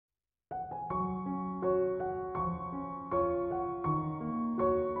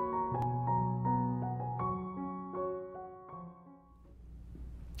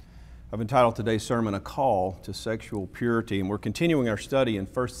I've entitled today's sermon, A Call to Sexual Purity, and we're continuing our study in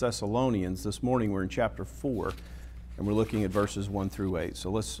 1 Thessalonians. This morning we're in chapter 4, and we're looking at verses 1 through 8.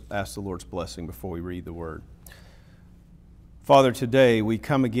 So let's ask the Lord's blessing before we read the Word. Father, today we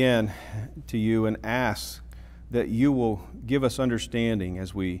come again to you and ask that you will give us understanding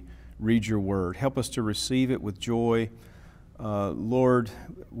as we read your Word. Help us to receive it with joy. Lord,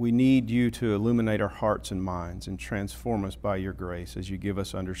 we need you to illuminate our hearts and minds and transform us by your grace as you give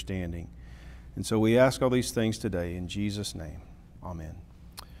us understanding. And so we ask all these things today in Jesus' name. Amen.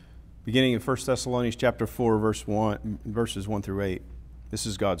 Beginning in 1 Thessalonians chapter 4, verses 1 through 8. This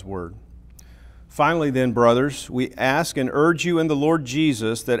is God's Word. Finally then, brothers, we ask and urge you in the Lord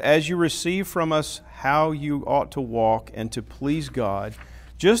Jesus that as you receive from us how you ought to walk and to please God,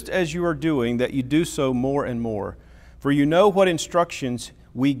 just as you are doing, that you do so more and more. For you know what instructions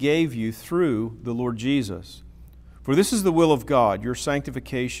we gave you through the Lord Jesus. For this is the will of God, your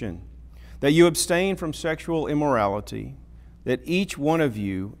sanctification, that you abstain from sexual immorality, that each one of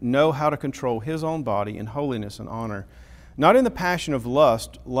you know how to control his own body in holiness and honor, not in the passion of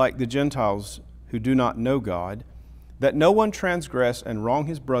lust like the Gentiles who do not know God, that no one transgress and wrong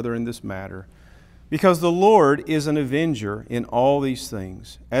his brother in this matter, because the Lord is an avenger in all these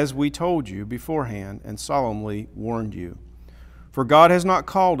things, as we told you beforehand and solemnly warned you. For God has not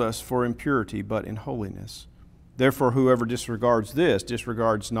called us for impurity, but in holiness. Therefore, whoever disregards this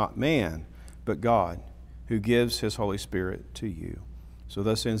disregards not man, but God, who gives his Holy Spirit to you. So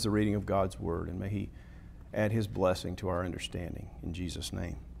thus ends the reading of God's Word, and may He add His blessing to our understanding. In Jesus'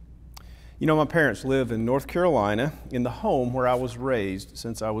 name. You know, my parents live in North Carolina, in the home where I was raised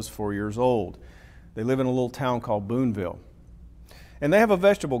since I was 4 years old. They live in a little town called Boonville. And they have a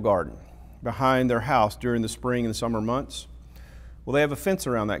vegetable garden behind their house during the spring and summer months. Well, they have a fence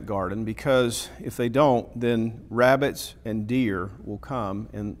around that garden because if they don't, then rabbits and deer will come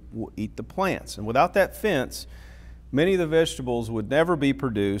and will eat the plants. And without that fence, many of the vegetables would never be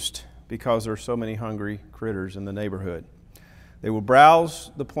produced because there are so many hungry critters in the neighborhood. They will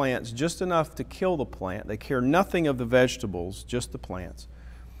browse the plants just enough to kill the plant. They care nothing of the vegetables, just the plants.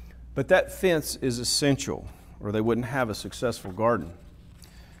 But that fence is essential, or they wouldn't have a successful garden.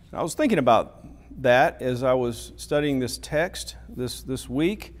 And I was thinking about that as I was studying this text this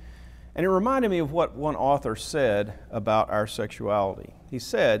week, and it reminded me of what one author said about our sexuality. He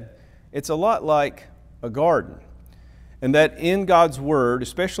said, it's a lot like a garden, and that in God's Word,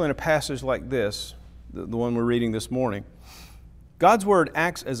 especially in a passage like this, the one we're reading this morning, God's Word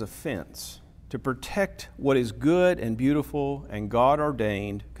acts as a fence to protect what is good and beautiful and God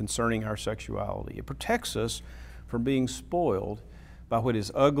ordained concerning our sexuality. It protects us from being spoiled by what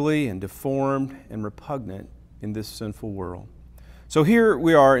is ugly and deformed and repugnant in this sinful world. So here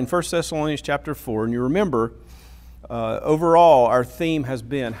we are in 1 Thessalonians chapter 4, and you remember overall our theme has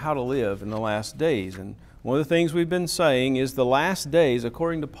been how to live in the last days. And one of the things we've been saying is the last days,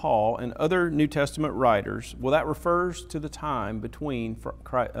 according to Paul and other New Testament writers, well, that refers to the time between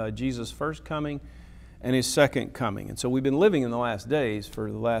Jesus' first coming and His second coming. And so we've been living in the last days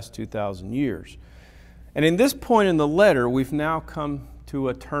for the last 2,000 years. And in this point in the letter, we've now come to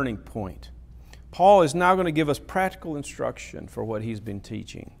a turning point. Paul is now going to give us practical instruction for what he's been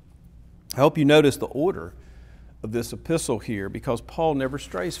teaching. I hope you notice the order of this epistle here, because Paul never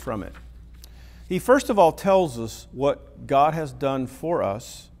strays from it. He first of all tells us what God has done for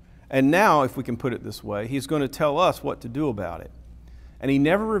us, and now, if we can put it this way, he's going to tell us what to do about it. And he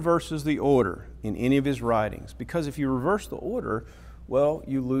never reverses the order in any of his writings, because if you reverse the order, well,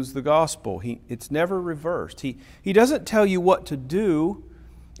 you lose the gospel. It's never reversed. He doesn't tell you what to do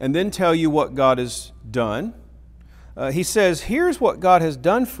and then tell you what God has done. He says, here's what God has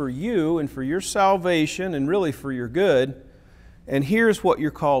done for you and for your salvation and really for your good. And here's what you're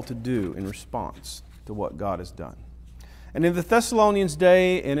called to do in response to what God has done. And in the Thessalonians'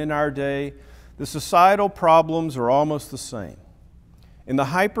 day and in our day, the societal problems are almost the same. In the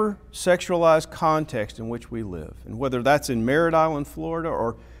hyper-sexualized context in which we live, and whether that's in Merritt, Florida,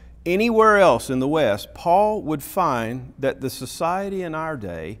 or anywhere else in the West, Paul would find that the society in our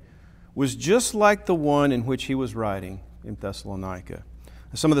day was just like the one in which he was writing in Thessalonica.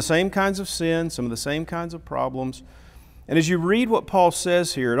 Some of the same kinds of sins, some of the same kinds of problems. And as you read what Paul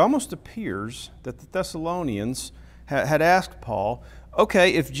says here, it almost appears that the Thessalonians had asked Paul,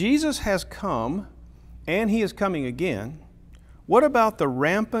 okay, if Jesus has come and He is coming again, what about the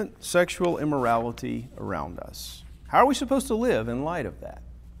rampant sexual immorality around us? How are we supposed to live in light of that?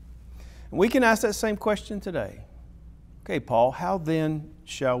 And we can ask that same question today. Okay, Paul, how then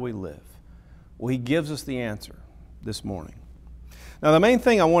shall we live? Well, he gives us the answer this morning. Now, the main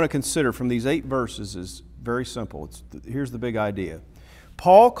thing I want to consider from these 8 verses is very simple. Here's the big idea.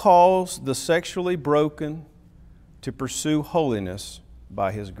 Paul calls the sexually broken to pursue holiness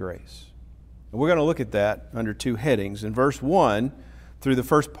by his grace. And we're going to look at that under two headings. In verse 1 through the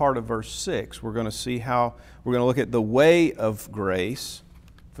first part of verse 6, we're going to see how we're going to look at the way of grace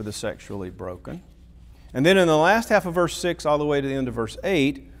for the sexually broken. And then in the last half of verse 6 all the way to the end of verse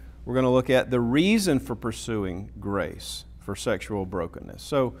 8, we're going to look at the reason for pursuing grace for sexual brokenness.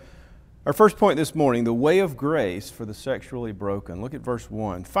 So our first point this morning, the way of grace for the sexually broken. Look at verse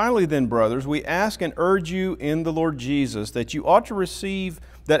 1. Finally then, brothers, we ask and urge you in the Lord Jesus that you ought to receive,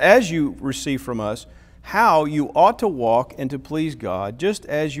 that as you receive from us, how you ought to walk and to please God, just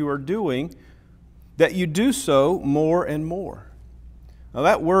as you are doing, that you do so more and more. Now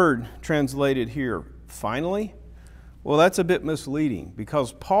that word translated here, finally, well, that's a bit misleading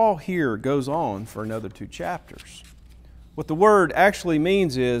because Paul here goes on for another 2 chapters. What the word actually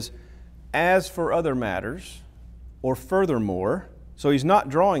means is, as for other matters, or furthermore, so he's not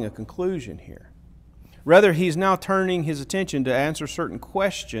drawing a conclusion here. Rather, he's now turning his attention to answer certain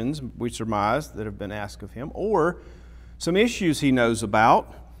questions, we surmise, that have been asked of him, or some issues he knows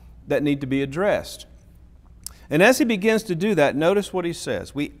about that need to be addressed. And as he begins to do that, notice what he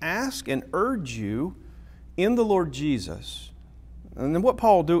says. We ask and urge you in the Lord Jesus. And then what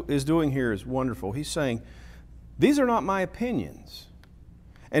Paul is doing here is wonderful. He's saying, these are not my opinions.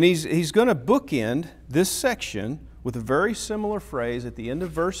 And he's going to bookend this section with a very similar phrase at the end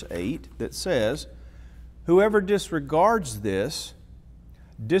of verse 8 that says, whoever disregards this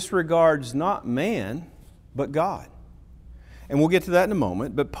disregards not man, but God. And we'll get to that in a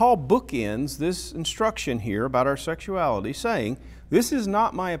moment. But Paul bookends this instruction here about our sexuality saying, this is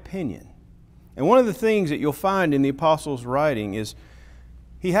not my opinion. And one of the things that you'll find in the apostle's writing is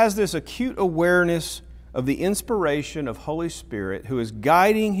he has this acute awareness of the inspiration of Holy Spirit who is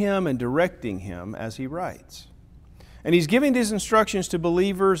guiding him and directing him as he writes. And he's giving these instructions to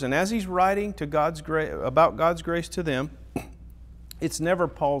believers, and as he's writing to about God's grace to them, it's never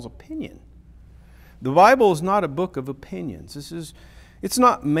Paul's opinion. The Bible is not a book of opinions. It's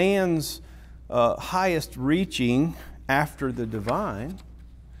not man's highest reaching after the divine.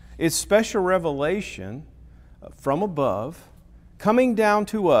 It's special revelation from above, coming down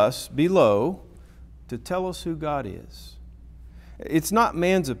to us below to tell us who God is. It's not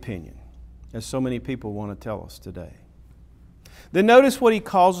man's opinion, as so many people want to tell us today. Then notice what he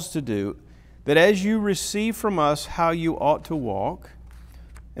calls us to do, that as you receive from us how you ought to walk,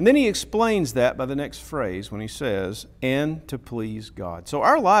 and then he explains that by the next phrase when he says, and to please God. So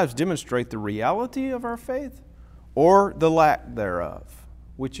our lives demonstrate the reality of our faith or the lack thereof,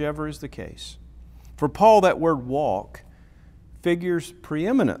 whichever is the case. For Paul, that word walk figures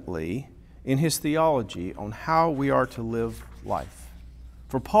preeminently in his theology on how we are to live life.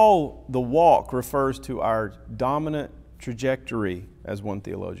 For Paul, the walk refers to our dominant trajectory, as one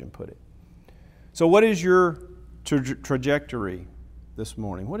theologian put it. So what is your trajectory this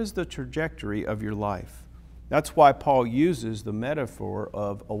morning? What is the trajectory of your life? That's why Paul uses the metaphor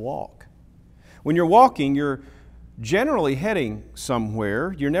of a walk. When you're walking, you're generally heading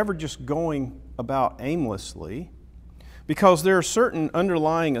somewhere. You're never just going about aimlessly, because there are certain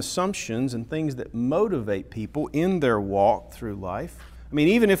underlying assumptions and things that motivate people in their walk through life. I mean,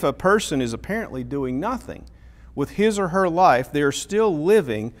 even if a person is apparently doing nothing with his or her life, they are still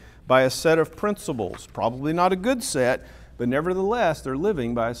living by a set of principles. Probably not a good set, but nevertheless, they're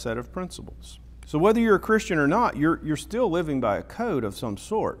living by a set of principles. So whether you're a Christian or not, you're still living by a code of some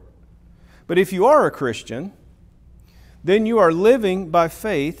sort. But if you are a Christian, then you are living by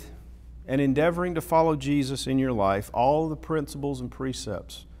faith and endeavoring to follow Jesus in your life, all the principles and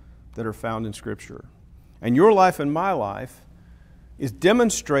precepts that are found in Scripture. And your life and my life is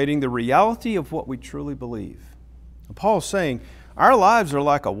demonstrating the reality of what we truly believe. And Paul's saying our lives are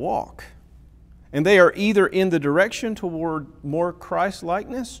like a walk, and they are either in the direction toward more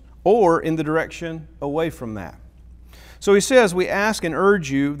Christ-likeness or in the direction away from that. So he says, we ask and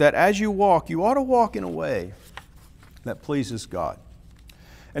urge you that as you walk, you ought to walk in a way that pleases God.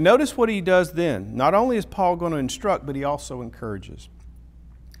 And notice what he does then. Not only is Paul going to instruct, but he also encourages.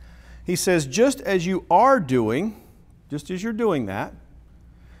 He says, just as you are doing, just as you're doing that,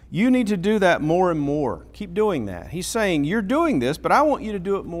 you need to do that more and more. Keep doing that. He's saying, you're doing this, but I want you to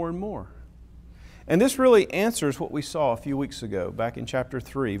do it more and more. And this really answers what we saw a few weeks ago, back in chapter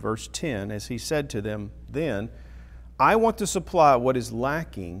 3, verse 10, as he said to them then, I want to supply what is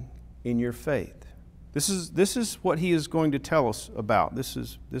lacking in your faith. This is what he is going to tell us about. This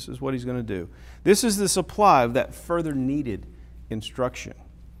is what he's going to do. This is the supply of that further needed instruction.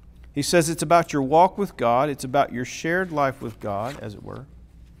 He says it's about your walk with God. It's about your shared life with God, as it were.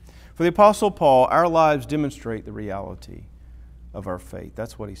 For the Apostle Paul, our lives demonstrate the reality of our faith.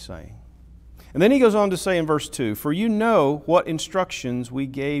 That's what he's saying. And then he goes on to say in verse 2, for you know what instructions we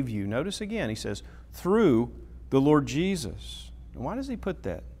gave you. Notice again, he says, through the Lord Jesus. And why does he put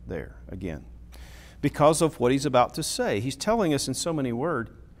that there again? Because of what he's about to say. He's telling us in so many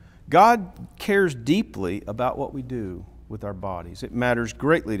words, God cares deeply about what we do with our bodies. It matters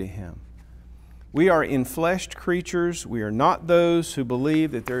greatly to him. We are enfleshed creatures. We are not those who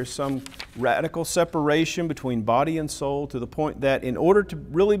believe that there is some radical separation between body and soul to the point that in order to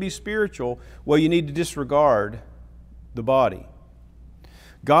really be spiritual, well, you need to disregard the body.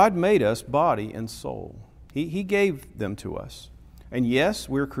 God made us body and soul. He gave them to us. And yes,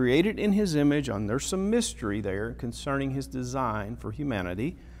 we're created in His image, and there's some mystery there concerning His design for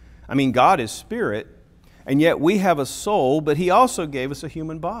humanity. I mean, God is spirit, and yet we have a soul, but He also gave us a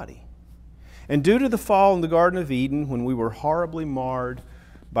human body. And due to the fall in the Garden of Eden, when we were horribly marred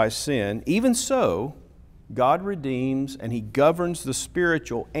by sin, even so, God redeems and He governs the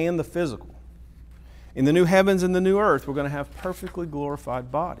spiritual and the physical. In the new heavens and the new earth, we're going to have perfectly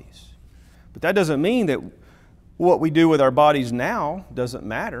glorified bodies. But that doesn't mean that what we do with our bodies now doesn't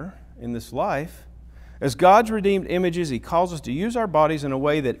matter in this life. As God's redeemed images, He calls us to use our bodies in a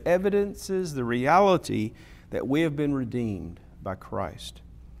way that evidences the reality that we have been redeemed by Christ.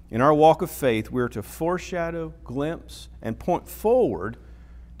 In our walk of faith, we are to foreshadow, glimpse, and point forward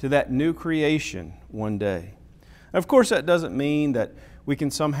to that new creation one day. And of course, that doesn't mean that we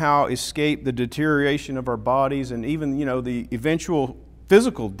can somehow escape the deterioration of our bodies and even, the eventual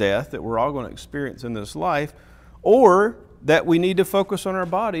physical death that we're all going to experience in this life, or that we need to focus on our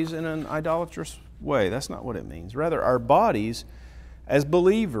bodies in an idolatrous way. That's not what it means. Rather, our bodies, as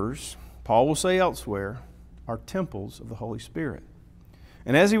believers, Paul will say elsewhere, are temples of the Holy Spirit.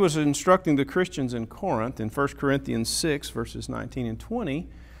 And as he was instructing the Christians in Corinth in 1 Corinthians 6, verses 19 and 20,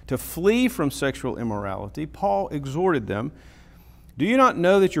 to flee from sexual immorality, Paul exhorted them, do you not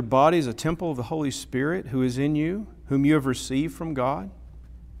know that your body is a temple of the Holy Spirit who is in you, whom you have received from God?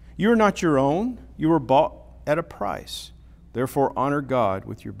 You are not your own. You were bought at a price. Therefore, honor God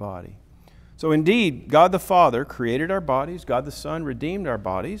with your body. So indeed, God the Father created our bodies, God the Son redeemed our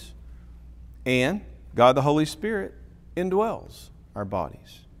bodies, and God the Holy Spirit indwells our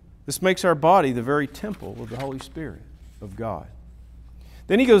bodies. This makes our body the very temple of the Holy Spirit of God.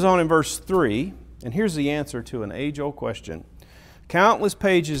 Then he goes on in verse 3, and here's the answer to an age-old question. Countless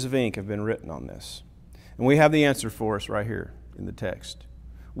pages of ink have been written on this, and we have the answer for us right here in the text.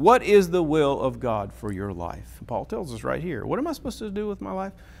 What is the will of God for your life? And Paul tells us right here. What am I supposed to do with my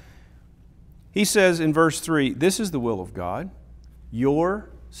life? He says in verse 3, this is the will of God, your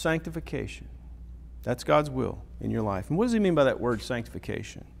sanctification. That's God's will in your life. And what does he mean by that word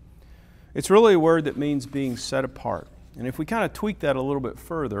sanctification? It's really a word that means being set apart. And if we kind of tweak that a little bit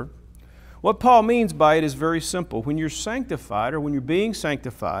further, what Paul means by it is very simple. When you're sanctified, or when you're being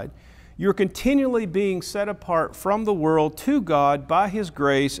sanctified, you're continually being set apart from the world to God by His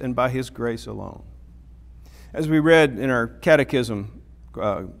grace and by His grace alone. As we read in our catechism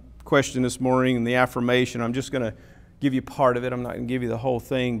question this morning in the affirmation, I'm just going to give you part of it. I'm not going to give you the whole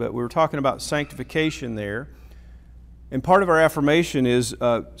thing, but we were talking about sanctification there. And part of our affirmation is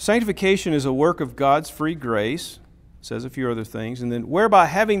sanctification is a work of God's free grace. It says a few other things. And then, whereby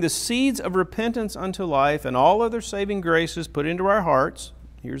having the seeds of repentance unto life and all other saving graces put into our hearts,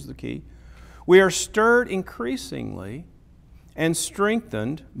 here's the key, we are stirred increasingly and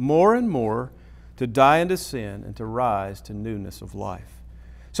strengthened more and more to die unto sin and to rise to newness of life.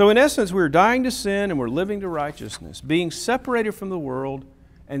 So in essence, we're dying to sin and we're living to righteousness, being separated from the world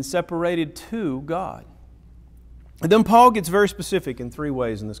and separated to God. And then Paul gets very specific in three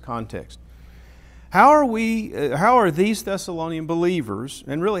ways in this context. How are these Thessalonian believers,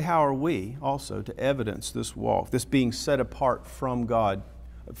 and really how are we also to evidence this walk, this being set apart from God,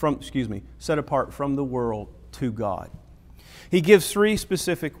 set apart from the world to God? He gives three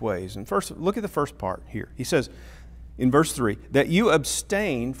specific ways. And first, look at the first part here. He says, in verse 3, that you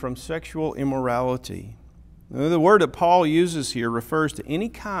abstain from sexual immorality. Now, the word that Paul uses here refers to any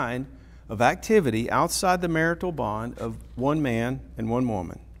kind of activity outside the marital bond of one man and one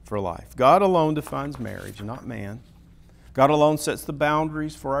woman for life. God alone defines marriage, not man. God alone sets the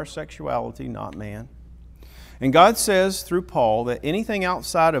boundaries for our sexuality, not man. And God says through Paul that anything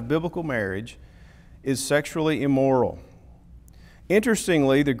outside of biblical marriage is sexually immoral.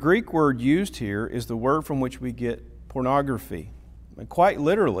 Interestingly, the Greek word used here is the word from which we get pornography. And quite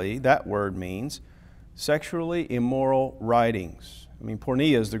literally, that word means sexually immoral writings. I mean,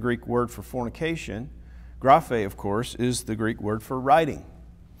 porneia is the Greek word for fornication. Graphe, of course, is the Greek word for writing.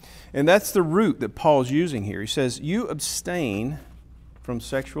 And that's the root that Paul's using here. He says, you abstain from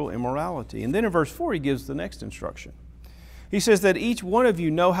sexual immorality. And then in verse 4, he gives the next instruction. He says that each one of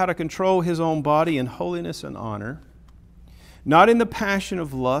you know how to control his own body in holiness and honor, not in the passion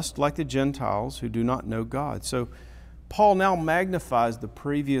of lust like the Gentiles who do not know God. So Paul now magnifies the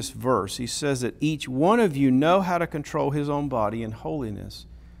previous verse. He says that each one of you know how to control his own body in holiness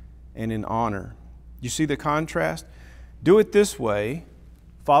and in honor. You see the contrast? Do it this way.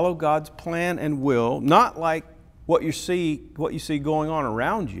 Follow God's plan and will, not like what you see going on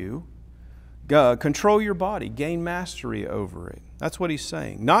around you. Control your body, gain mastery over it. That's what he's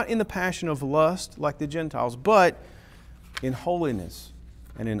saying. Not in the passion of lust like the Gentiles, but in holiness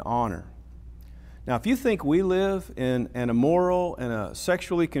and in honor. Now, if you think we live in an immoral and a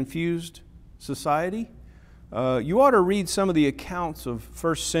sexually confused society, you ought to read some of the accounts of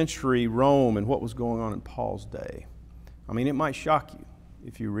first century Rome and what was going on in Paul's day. I mean, it might shock you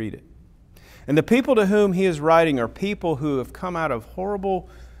if you read it. And the people to whom he is writing are people who have come out of horrible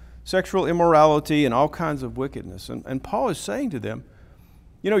sexual immorality and all kinds of wickedness. And Paul is saying to them,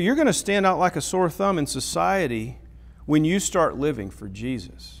 you know, you're going to stand out like a sore thumb in society when you start living for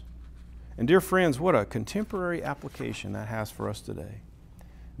Jesus. And dear friends, what a contemporary application that has for us today.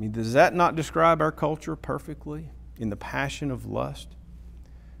 I mean, does that not describe our culture perfectly in the passion of lust?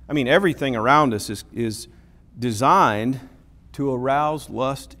 I mean, everything around us is designed to arouse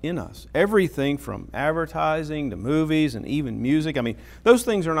lust in us. Everything from advertising to movies and even music. I mean, those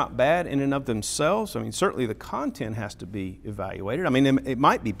things are not bad in and of themselves. I mean, certainly the content has to be evaluated. I mean, it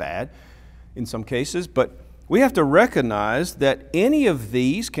might be bad in some cases, but we have to recognize that any of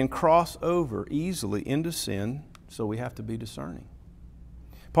these can cross over easily into sin, so we have to be discerning.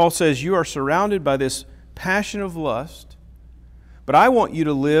 Paul says, you are surrounded by this passion of lust, but I want you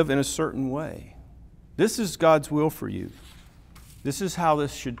to live in a certain way. This is God's will for you. This is how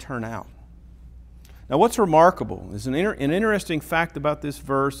this should turn out. Now, what's remarkable is an interesting fact about this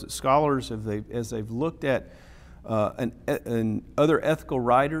verse that scholars, as they've looked at and other ethical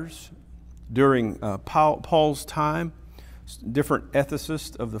writers during Paul's time, different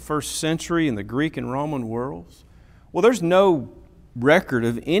ethicists of the first century in the Greek and Roman worlds, well, there's no record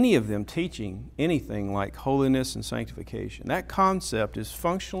of any of them teaching anything like holiness and sanctification. That concept is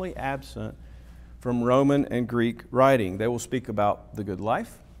functionally absent from Roman and Greek writing. They will speak about the good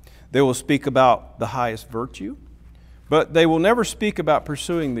life. They will speak about the highest virtue. But they will never speak about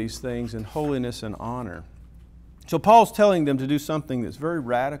pursuing these things in holiness and honor. So Paul's telling them to do something that's very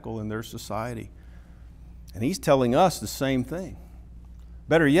radical in their society. And he's telling us the same thing.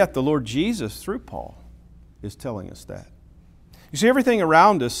 Better yet, the Lord Jesus, through Paul, is telling us that. You see, everything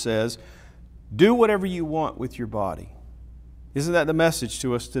around us says, do whatever you want with your body. Isn't that the message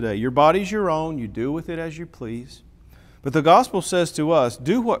to us today? Your body's your own. You do with it as you please. But the gospel says to us,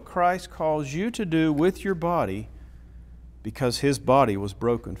 do what Christ calls you to do with your body because His body was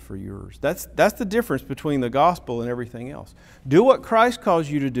broken for yours. That's the difference between the gospel and everything else. Do what Christ calls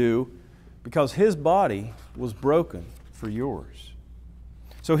you to do because His body was broken for yours.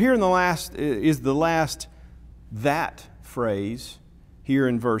 So here in the last that phrase here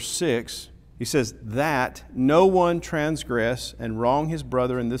in verse 6. He says, that no one transgress and wrong his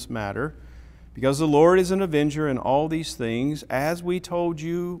brother in this matter, because the Lord is an avenger in all these things, as we told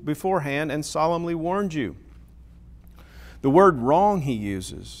you beforehand and solemnly warned you. The word wrong he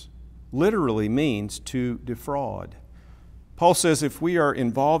uses literally means to defraud. Paul says if we are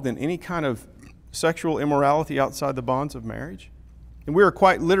involved in any kind of sexual immorality outside the bonds of marriage, and we are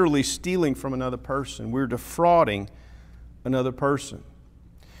quite literally stealing from another person, we're defrauding another person.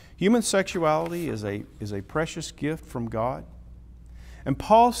 Human sexuality is a precious gift from God. And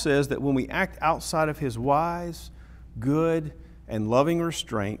Paul says that when we act outside of His wise, good, and loving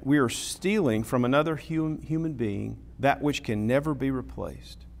restraint, we are stealing from another human being that which can never be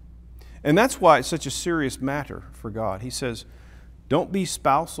replaced. And that's why it's such a serious matter for God. He says, don't be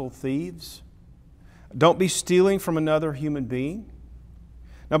spousal thieves. Don't be stealing from another human being.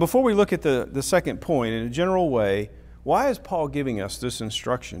 Now, before we look at the second point, in a general way, why is Paul giving us this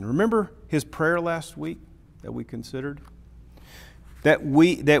instruction? Remember his prayer last week that we considered? That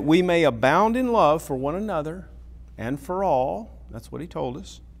we may abound in love for one another and for all. That's what he told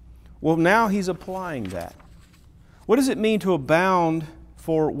us. Well, now he's applying that. What does it mean to abound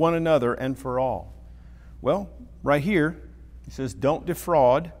for one another and for all? Well, right here, he says, don't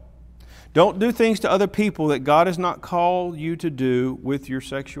defraud. Don't do things to other people that God has not called you to do with your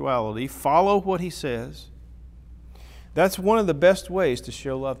sexuality. Follow what he says. That's one of the best ways to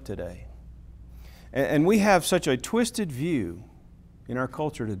show love today. And we have such a twisted view in our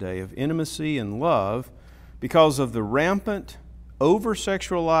culture today of intimacy and love because of the rampant,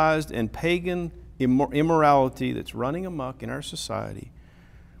 over-sexualized, and pagan immorality that's running amok in our society.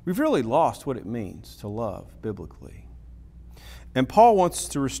 We've really lost what it means to love biblically. And Paul wants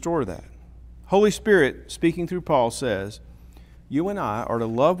to restore that. Holy Spirit, speaking through Paul, says, you and I are to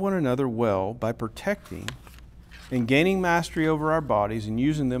love one another well by protecting and gaining mastery over our bodies and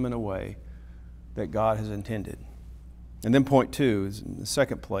using them in a way that God has intended. And then point 2 is in the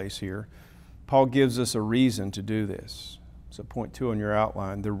second place here. Paul gives us a reason to do this. So point 2 on your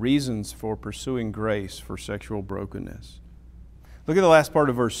outline, the reasons for pursuing grace for sexual brokenness. Look at the last part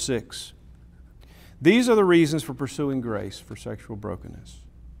of verse 6. These are the reasons for pursuing grace for sexual brokenness.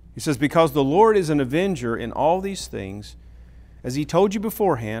 He says, because the Lord is an avenger in all these things, as He told you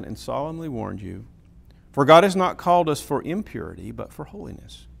beforehand and solemnly warned you. For God has not called us for impurity, but for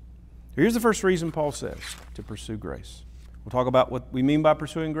holiness. Here's the first reason Paul says to pursue grace. We'll talk about what we mean by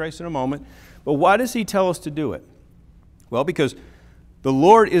pursuing grace in a moment. But why does He tell us to do it? Well, because the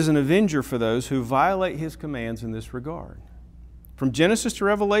Lord is an avenger for those who violate His commands in this regard. From Genesis to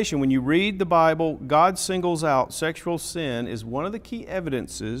Revelation, when you read the Bible, God singles out sexual sin as one of the key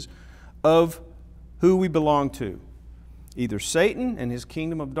evidences of who we belong to. Either Satan and his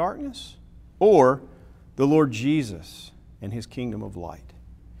kingdom of darkness, or the Lord Jesus and His kingdom of light.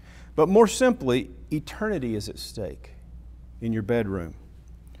 But more simply, eternity is at stake in your bedroom.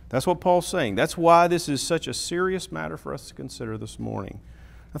 That's what Paul's saying. That's why this is such a serious matter for us to consider this morning.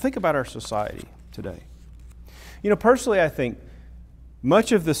 Now think about our society today. Personally, I think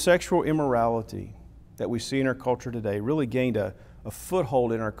much of the sexual immorality that we see in our culture today really gained a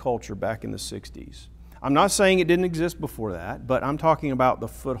foothold in our culture back in the 60s. I'm not saying it didn't exist before that, but I'm talking about the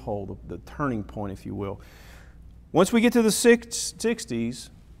foothold, the turning point, if you will. Once we get to the 60s,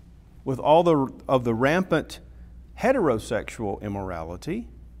 with all of the rampant heterosexual immorality,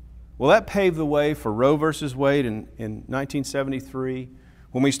 well, that paved the way for Roe versus Wade in 1973,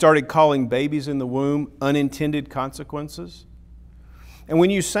 when we started calling babies in the womb unintended consequences. And when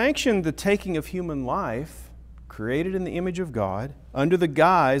you sanction the taking of human life, created in the image of God, under the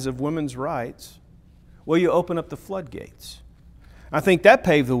guise of women's rights, well, you open up the floodgates. I think that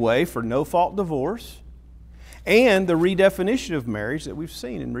paved the way for no-fault divorce and the redefinition of marriage that we've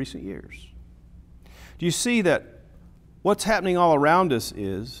seen in recent years. Do you see that what's happening all around us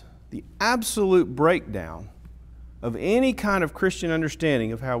is the absolute breakdown of any kind of Christian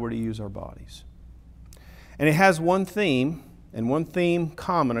understanding of how we're to use our bodies? And it has one theme, and one theme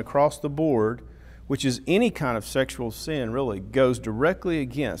common across the board, which is any kind of sexual sin really goes directly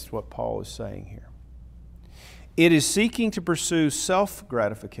against what Paul is saying here. It is seeking to pursue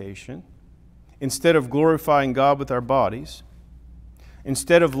self-gratification instead of glorifying God with our bodies.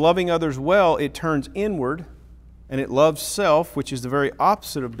 Instead of loving others well, it turns inward and it loves self, which is the very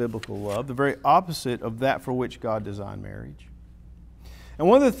opposite of biblical love, the very opposite of that for which God designed marriage. And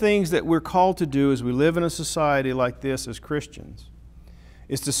one of the things that we're called to do as we live in a society like this as Christians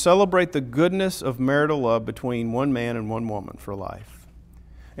is to celebrate the goodness of marital love between one man and one woman for life.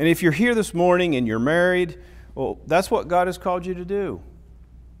 And if you're here this morning and you're married, well, that's what God has called you to do.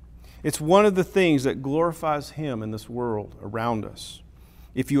 It's one of the things that glorifies Him in this world around us.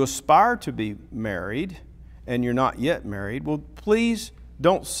 If you aspire to be married and you're not yet married, well, please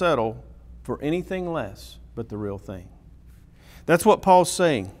don't settle for anything less but the real thing. That's what Paul's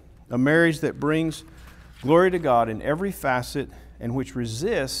saying, a marriage that brings glory to God in every facet and which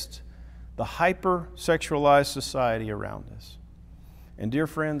resists the hyper-sexualized society around us. And dear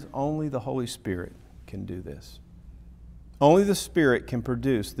friends, only the Holy Spirit can do this. Only the Spirit can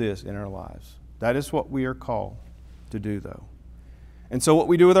produce this in our lives. That is what we are called to do, though. And so what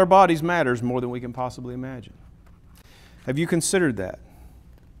we do with our bodies matters more than we can possibly imagine. Have you considered that?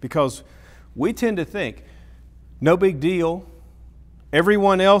 Because we tend to think, no big deal.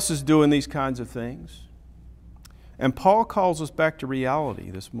 Everyone else is doing these kinds of things. And Paul calls us back to reality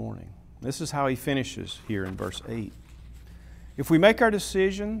this morning. This is how he finishes here in verse 8. If we make our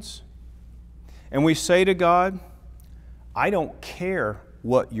decisions and we say to God, I don't care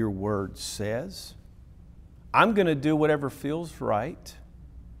what your word says. I'm going to do whatever feels right.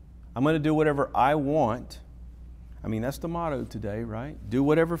 I'm going to do whatever I want. I mean, that's the motto today, right? Do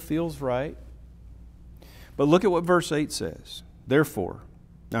whatever feels right. But look at what verse 8 says. Therefore,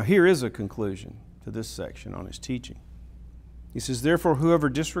 now here is a conclusion to this section on his teaching. He says, therefore, whoever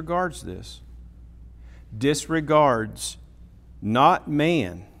disregards this, disregards not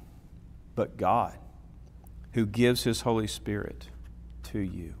man, but God, who gives His Holy Spirit to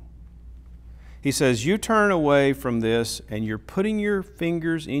you. He says, you turn away from this and you're putting your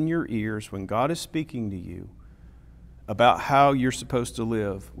fingers in your ears when God is speaking to you about how you're supposed to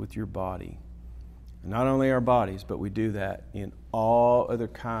live with your body. And not only our bodies, but we do that in all other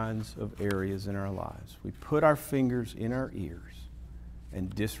kinds of areas in our lives. We put our fingers in our ears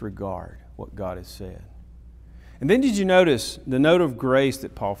and disregard what God has said. And then did you notice the note of grace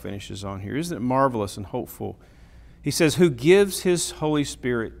that Paul finishes on here? Isn't it marvelous and hopeful? He says, who gives His Holy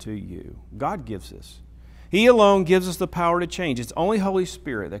Spirit to you. God gives this. He alone gives us the power to change. It's only Holy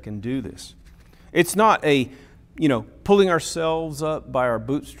Spirit that can do this. It's not a, pulling ourselves up by our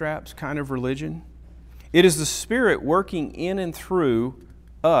bootstraps kind of religion. It is the Spirit working in and through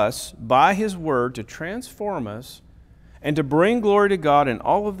us by His Word to transform us and to bring glory to God in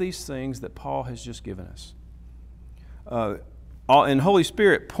all of these things that Paul has just given us. And Holy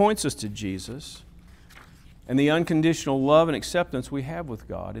Spirit points us to Jesus and the unconditional love and acceptance we have with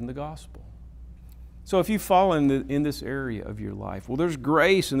God in the gospel. So if you fall in this area of your life, well, there's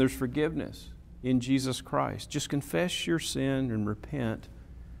grace and there's forgiveness in Jesus Christ. Just confess your sin and repent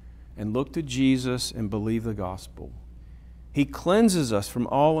and look to Jesus and believe the gospel. He cleanses us from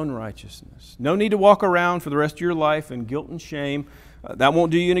all unrighteousness. No need to walk around for the rest of your life in guilt and shame. That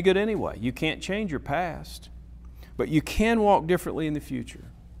won't do you any good anyway. You can't change your past. But you can walk differently in the future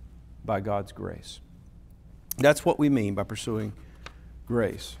by God's grace. That's what we mean by pursuing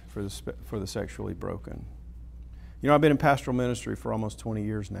grace for the sexually broken. I've been in pastoral ministry for almost 20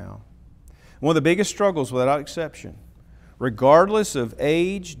 years now. One of the biggest struggles, without exception, regardless of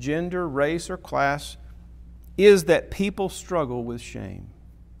age, gender, race, or class, is that people struggle with shame.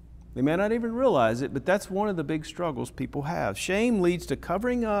 They may not even realize it, but that's one of the big struggles people have. Shame leads to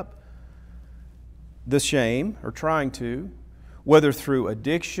covering up the shame, or trying to, whether through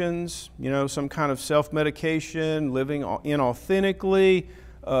addictions, some kind of self-medication, living inauthentically,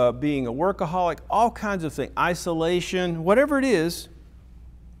 being a workaholic, all kinds of things, isolation, whatever it is.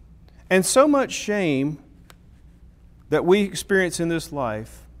 And so much shame that we experience in this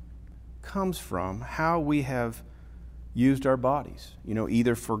life comes from how we have used our bodies,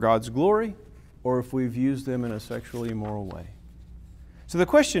 either for God's glory or if we've used them in a sexually immoral way. So the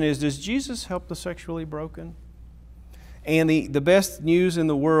question is, does Jesus help the sexually broken? And the best news in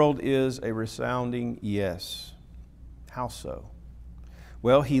the world is a resounding yes. How so?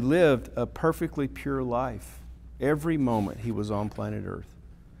 Well, He lived a perfectly pure life every moment He was on planet Earth.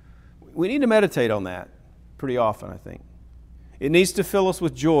 We need to meditate on that pretty often, I think. It needs to fill us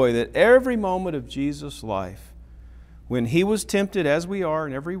with joy that every moment of Jesus' life, when He was tempted as we are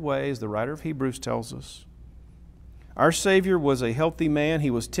in every way, as the writer of Hebrews tells us, our Savior was a healthy man. He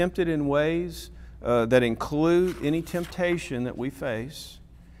was tempted in ways that include any temptation that we face,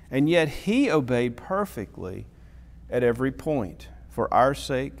 and yet He obeyed perfectly at every point. For our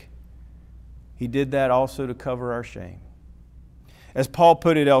sake, He did that also to cover our shame. As Paul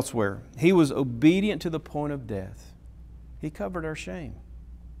put it elsewhere, He was obedient to the point of death. He covered our shame.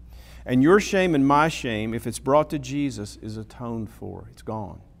 And your shame and my shame, if it's brought to Jesus, is atoned for. It's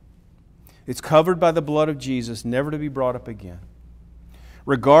gone. It's covered by the blood of Jesus, never to be brought up again.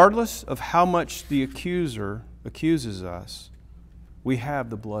 Regardless of how much the accuser accuses us, we have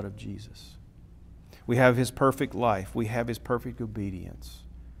the blood of Jesus. We have His perfect life. We have His perfect obedience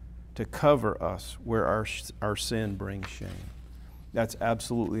to cover us where our sin brings shame. That's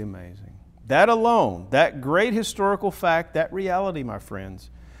absolutely amazing. That alone, that great historical fact, that reality, my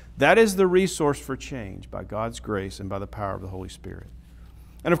friends, that is the resource for change by God's grace and by the power of the Holy Spirit.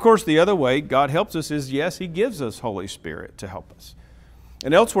 And of course, the other way God helps us is, yes, He gives us Holy Spirit to help us.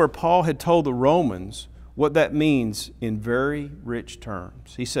 And elsewhere, Paul had told the Romans what that means in very rich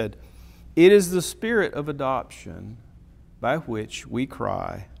terms. He said, it is the Spirit of adoption by which we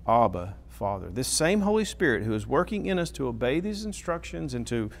cry, Abba, Father. This same Holy Spirit who is working in us to obey these instructions and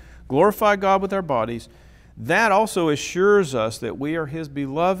to glorify God with our bodies, that also assures us that we are His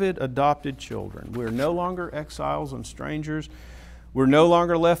beloved adopted children. We are no longer exiles and strangers. We're no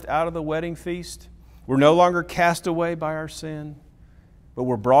longer left out of the wedding feast. We're no longer cast away by our sin. But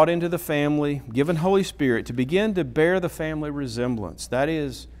we're brought into the family, given Holy Spirit to begin to bear the family resemblance. That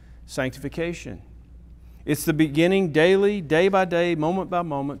is sanctification. It's the beginning daily, day by day, moment by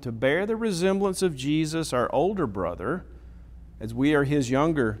moment, to bear the resemblance of Jesus, our older brother, as we are His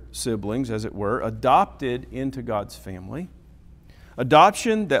younger siblings, as it were, adopted into God's family.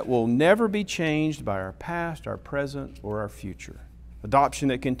 Adoption that will never be changed by our past, our present, or our future. Adoption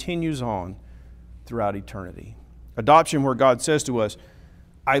that continues on throughout eternity. Adoption where God says to us,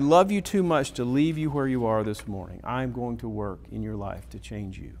 I love you too much to leave you where you are this morning. I'm going to work in your life to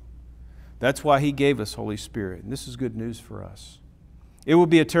change you. That's why He gave us Holy Spirit. And this is good news for us. It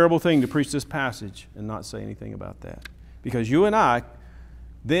would be a terrible thing to preach this passage and not say anything about that. Because you and I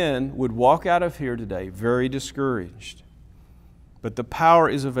then would walk out of here today very discouraged. But the power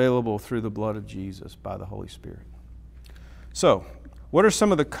is available through the blood of Jesus by the Holy Spirit. So, what are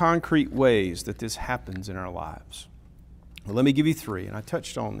some of the concrete ways that this happens in our lives? Well, let me give you three, and I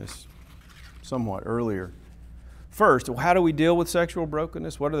touched on this somewhat earlier. First, how do we deal with sexual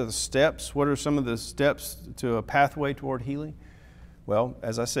brokenness? What are the steps? What are some of the steps to a pathway toward healing? Well,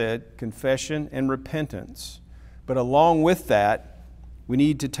 as I said, confession and repentance. But along with that, we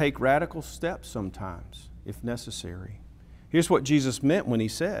need to take radical steps sometimes, if necessary. Here's what Jesus meant when He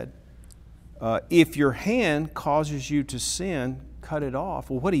said, if your hand causes you to sin, cut it off.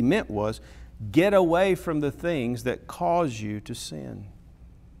 Well, what He meant was, get away from the things that cause you to sin.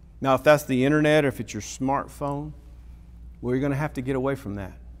 Now, if that's the internet or if it's your smartphone, well, you're going to have to get away from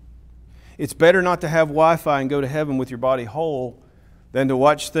that. It's better not to have Wi-Fi and go to heaven with your body whole than to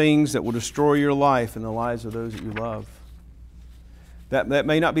watch things that will destroy your life and the lives of those that you love. That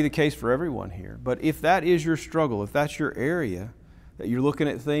may not be the case for everyone here, but if that is your struggle, if that's your area, that you're looking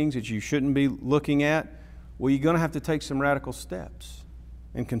at things that you shouldn't be looking at, well, you're going to have to take some radical steps.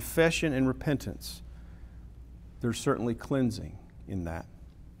 And confession and repentance, there's certainly cleansing in that.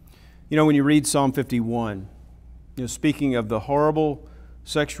 You know, when you read Psalm 51, speaking of the horrible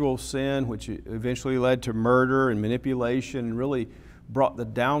sexual sin which eventually led to murder and manipulation and really brought the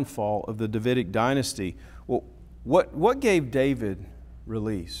downfall of the Davidic dynasty, well, what gave David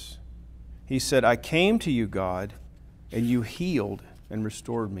release? He said, I came to you, God, and you healed and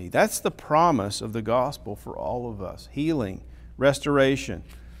restored me. That's the promise of the gospel for all of us. Healing, restoration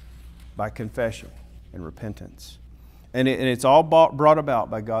by confession and repentance. And it's all brought about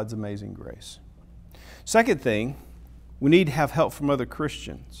by God's amazing grace. Second thing, we need to have help from other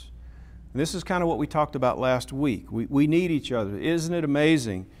Christians. And this is kind of what we talked about last week. We need each other. Isn't it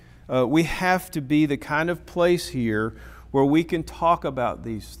amazing? We have to be the kind of place here where we can talk about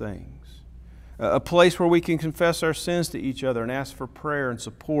these things. A place where we can confess our sins to each other and ask for prayer and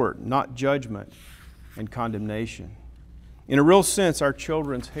support, not judgment and condemnation. In a real sense, our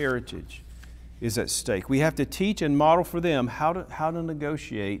children's heritage is at stake. We have to teach and model for them how to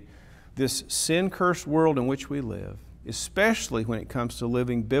negotiate this sin-cursed world in which we live, especially when it comes to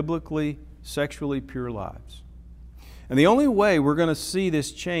living biblically, sexually pure lives. And the only way we're going to see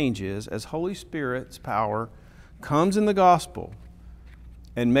this change is as Holy Spirit's power comes in the gospel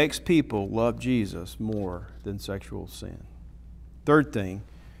and makes people love Jesus more than sexual sin. Third thing,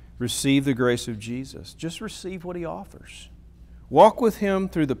 receive the grace of Jesus. Just receive what He offers. Walk with Him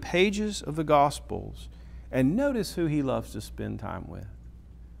through the pages of the Gospels and notice who He loves to spend time with.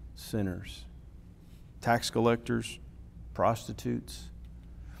 Sinners, tax collectors, prostitutes.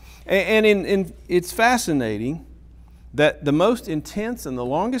 And it's fascinating that the most intense and the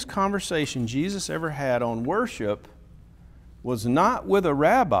longest conversation Jesus ever had on worship was not with a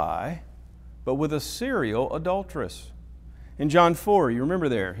rabbi, but with a serial adulteress. In John 4, you remember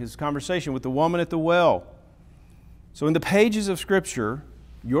there, his conversation with the woman at the well. So in the pages of Scripture,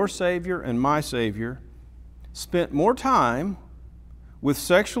 your Savior and my Savior spent more time with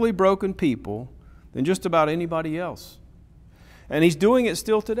sexually broken people than just about anybody else. And He's doing it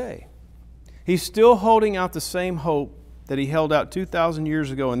still today. He's still holding out the same hope that He held out 2,000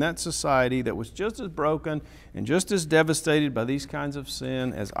 years ago in that society that was just as broken and just as devastated by these kinds of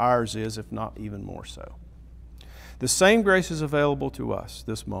sin as ours is, if not even more so. The same grace is available to us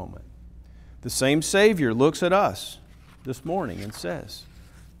this moment. The same Savior looks at us this morning and says,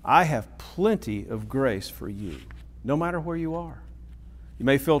 I have plenty of grace for you, no matter where you are. You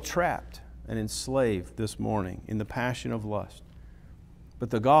may feel trapped and enslaved this morning in the passion of lust,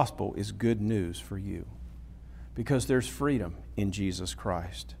 but the gospel is good news for you because there's freedom in Jesus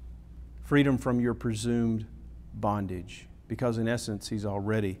Christ. Freedom from your presumed bondage, because in essence, He's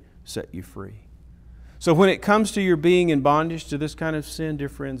already set you free. So when it comes to your being in bondage to this kind of sin, dear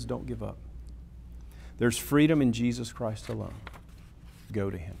friends, don't give up. There's freedom in Jesus Christ alone.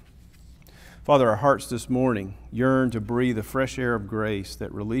 Go to Him. Father, our hearts this morning yearn to breathe the fresh air of grace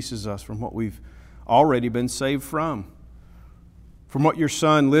that releases us from what we've already been saved from what your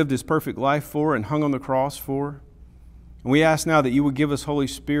Son lived His perfect life for and hung on the cross for. And we ask now that you would give us Holy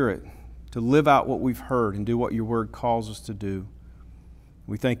Spirit to live out what we've heard and do what your Word calls us to do.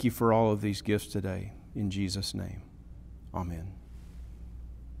 We thank you for all of these gifts today. In Jesus' name, amen.